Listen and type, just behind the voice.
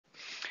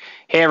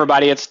Hey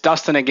everybody, it's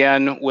Dustin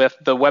again with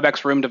the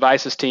Webex Room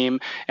Devices team.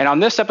 And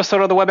on this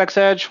episode of the Webex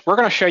Edge, we're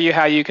going to show you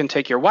how you can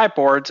take your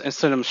whiteboards and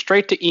send them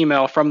straight to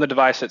email from the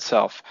device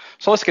itself.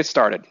 So let's get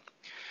started. I'm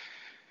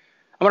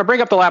going to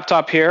bring up the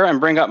laptop here and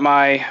bring up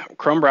my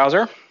Chrome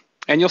browser.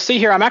 And you'll see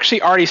here I'm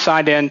actually already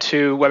signed in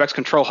to Webex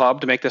Control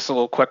Hub to make this a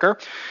little quicker.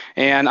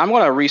 And I'm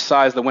going to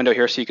resize the window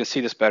here so you can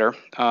see this better.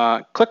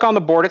 Click on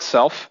the board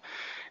itself,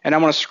 and I'm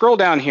going to scroll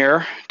down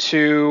here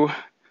to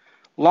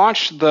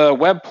launch the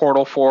web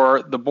portal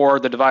for the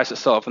board, the device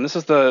itself. And this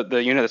is the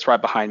unit that's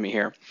right behind me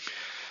here.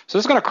 So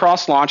this is going to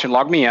cross launch and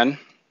log me in.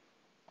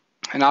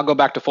 And I'll go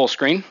back to full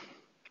screen.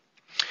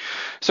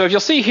 So if you'll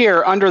see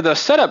here under the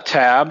setup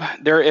tab,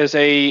 there is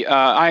a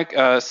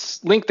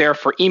link there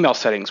for email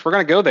settings. We're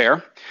going to go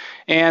there.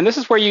 And this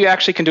is where you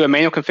actually can do a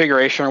manual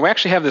configuration. We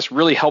actually have this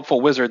really helpful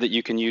wizard that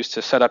you can use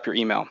to set up your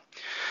email.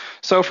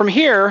 So from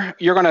here,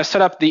 you're going to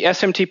set up the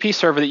SMTP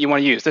server that you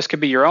want to use. This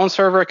could be your own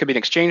server. It could be an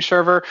Exchange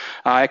server.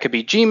 It could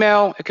be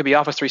Gmail. It could be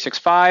Office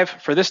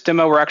 365. For this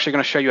demo, we're actually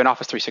going to show you an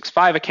Office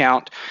 365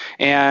 account.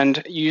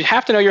 And you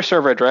have to know your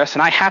server address,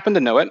 and I happen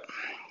to know it,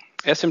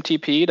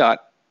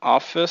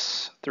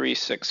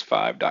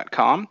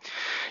 smtp.office365.com.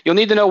 You'll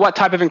need to know what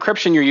type of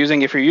encryption you're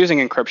using if you're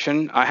using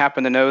encryption. I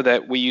happen to know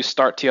that we use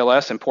Start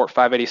TLS and port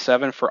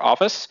 587 for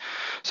Office.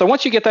 So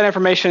once you get that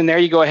information in there,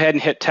 you go ahead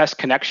and hit Test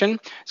Connection.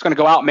 It's going to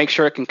go out and make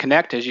sure it can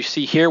connect. As you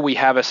see here, we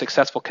have a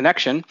successful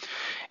connection.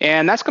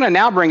 And that's going to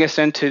now bring us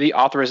into the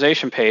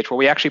authorization page where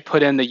we actually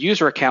put in the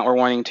user account we're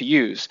wanting to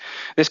use.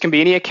 This can be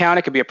any account.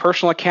 It could be a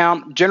personal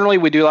account. Generally,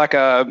 we do like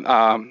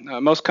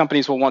most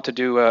companies will want to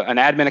do an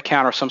admin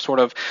account or some sort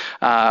of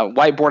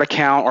whiteboard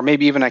account, or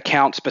maybe even an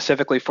account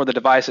specifically for the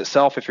device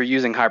itself if you're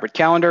using hybrid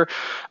calendar.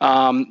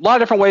 A lot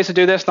of different ways to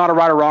do this, not a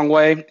right or wrong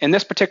way. In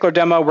this particular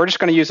demo, we're just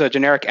going to use a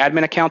generic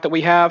admin account that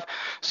we have.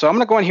 So I'm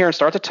going to go in here and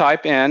start to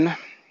type in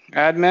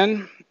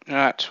admin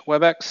at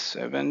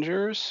Webex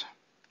Avengers.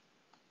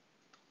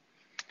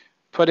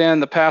 Put in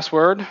the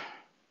password,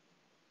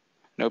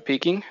 no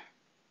peeking.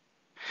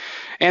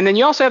 And then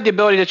you also have the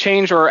ability to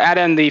change or add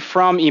in the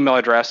from email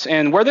address.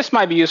 And where this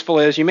might be useful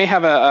is you may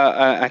have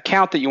an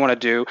account that you want to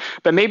do,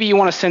 but maybe you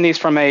want to send these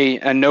from a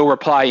no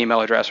reply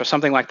email address or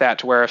something like that,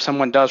 to where if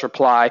someone does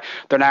reply,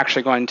 they're not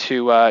actually going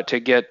to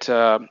get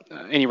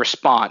any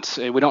response.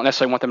 We don't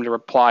necessarily want them to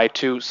reply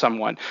to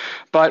someone.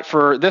 But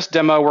for this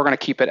demo, we're going to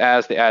keep it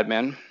as the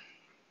admin.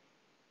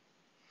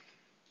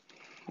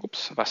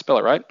 Oops, if I spell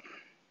it right.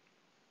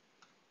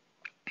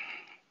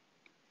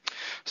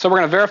 So we're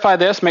going to verify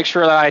this, make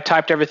sure that I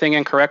typed everything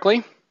in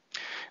correctly.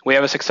 We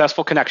have a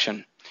successful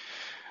connection.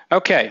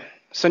 Okay,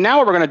 so now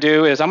what we're going to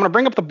do is I'm going to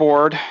bring up the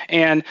board,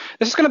 and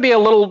this is going to be a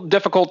little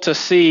difficult to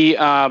see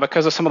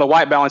because of some of the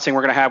white balancing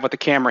we're going to have with the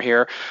camera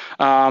here.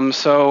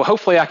 So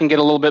hopefully I can get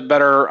a little bit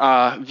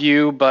better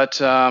view, but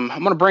I'm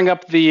going to bring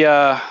up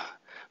the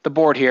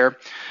board here.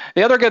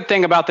 The other good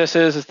thing about this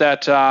is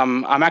that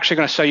I'm actually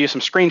going to show you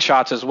some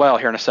screenshots as well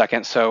here in a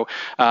second. So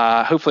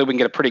hopefully we can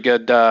get a pretty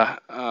good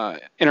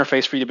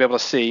interface for you to be able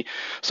to see.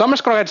 So I'm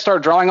just going to go ahead and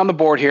start drawing on the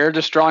board here,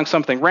 just drawing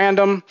something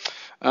random.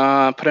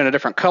 Put in a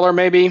different color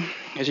maybe.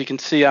 As you can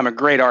see, I'm a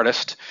great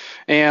artist.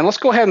 And let's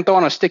go ahead and throw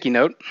on a sticky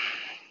note.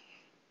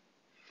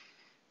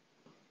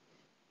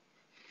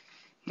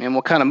 And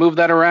we'll kind of move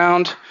that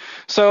around.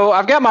 So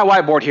I've got my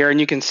whiteboard here, and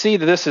you can see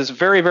that this is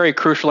very, very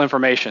crucial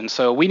information.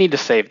 So we need to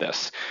save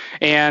this.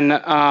 And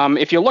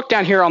if you look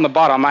down here on the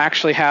bottom, I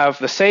actually have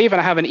the save,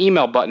 and I have an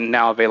email button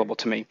now available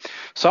to me.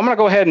 So I'm going to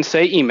go ahead and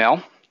say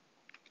email.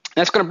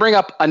 That's going to bring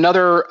up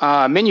another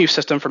menu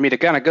system for me to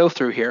kind of go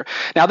through here.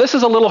 Now, this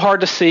is a little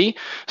hard to see.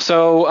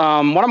 So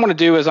what I'm going to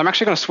do is I'm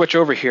actually going to switch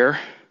over here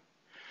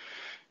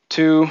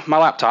to my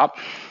laptop.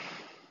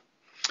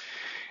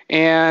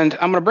 And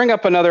I'm going to bring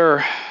up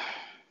another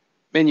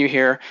menu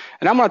here,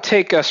 and I'm going to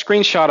take a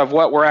screenshot of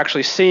what we're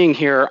actually seeing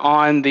here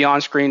on the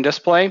on-screen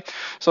display.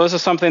 So this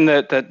is something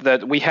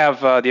that we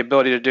have the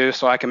ability to do,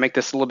 so I can make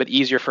this a little bit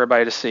easier for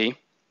everybody to see.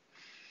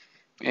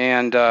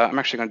 And I'm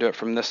actually going to do it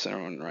from this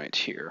one right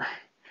here.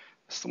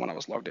 This is the one I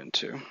was logged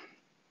into.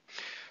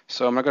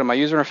 So I'm going to go to my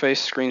user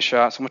interface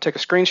screenshot. So I'm going to take a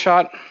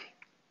screenshot.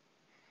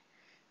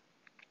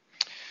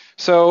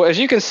 So as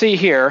you can see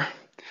here,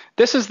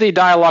 this is the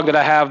dialog that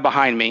I have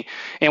behind me.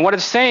 And what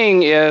it's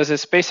saying is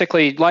it's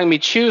basically letting me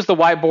choose the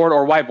whiteboard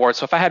or whiteboard.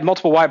 So if I had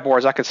multiple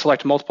whiteboards, I could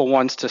select multiple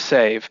ones to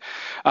save.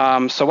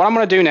 So what I'm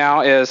going to do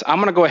now is I'm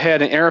going to go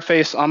ahead and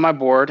interface on my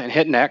board and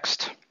hit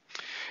next.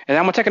 And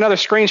I'm going to take another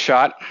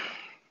screenshot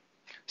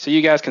so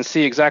you guys can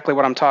see exactly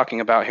what I'm talking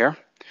about here,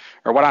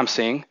 or what I'm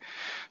seeing.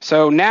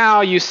 So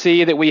now you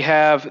see that we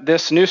have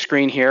this new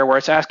screen here where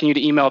it's asking you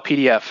to email a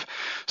PDF.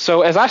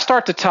 So as I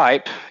start to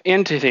type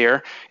into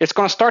here, it's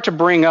going to start to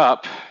bring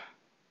up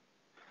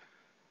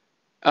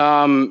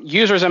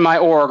users in my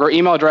org or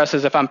email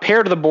addresses. If I'm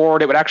paired to the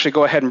board, it would actually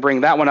go ahead and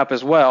bring that one up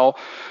as well.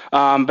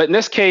 But in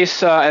this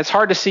case, it's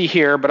hard to see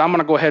here, but I'm going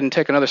to go ahead and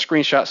take another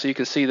screenshot so you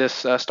can see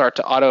this start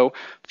to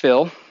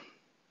auto-fill.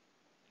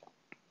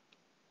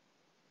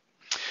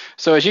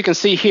 So as you can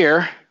see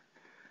here,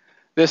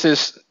 this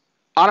is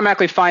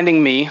automatically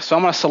finding me. So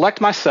I'm going to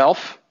select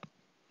myself.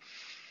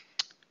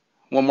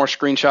 one more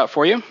screenshot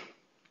for you.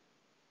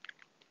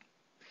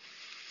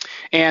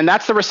 And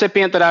that's the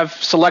recipient that I've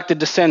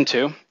selected to send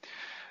to.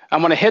 I'm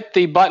going to hit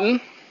the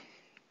button,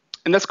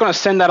 and that's going to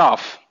send that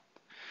off.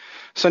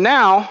 So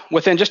now,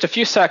 within just a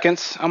few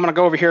seconds, I'm going to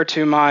go over here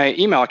to my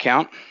email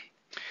account,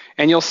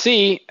 and you'll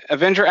see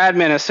Avenger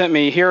Admin has sent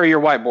me, here are your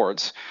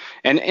whiteboards.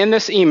 And in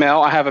this email,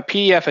 I have a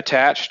PDF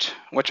attached,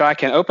 which I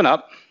can open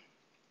up.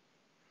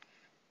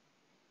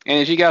 And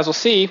as you guys will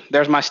see,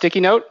 there's my sticky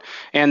note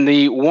and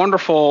the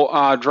wonderful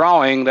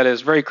drawing that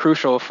is very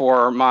crucial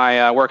for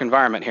my work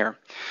environment here.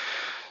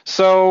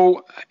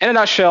 So in a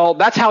nutshell,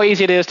 that's how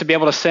easy it is to be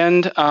able to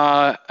send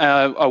a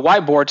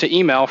whiteboard to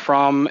email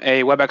from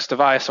a Webex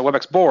device, a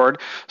Webex board.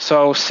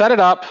 So set it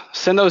up,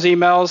 send those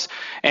emails,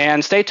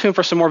 and stay tuned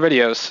for some more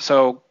videos.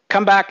 So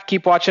come back,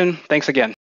 keep watching. Thanks again.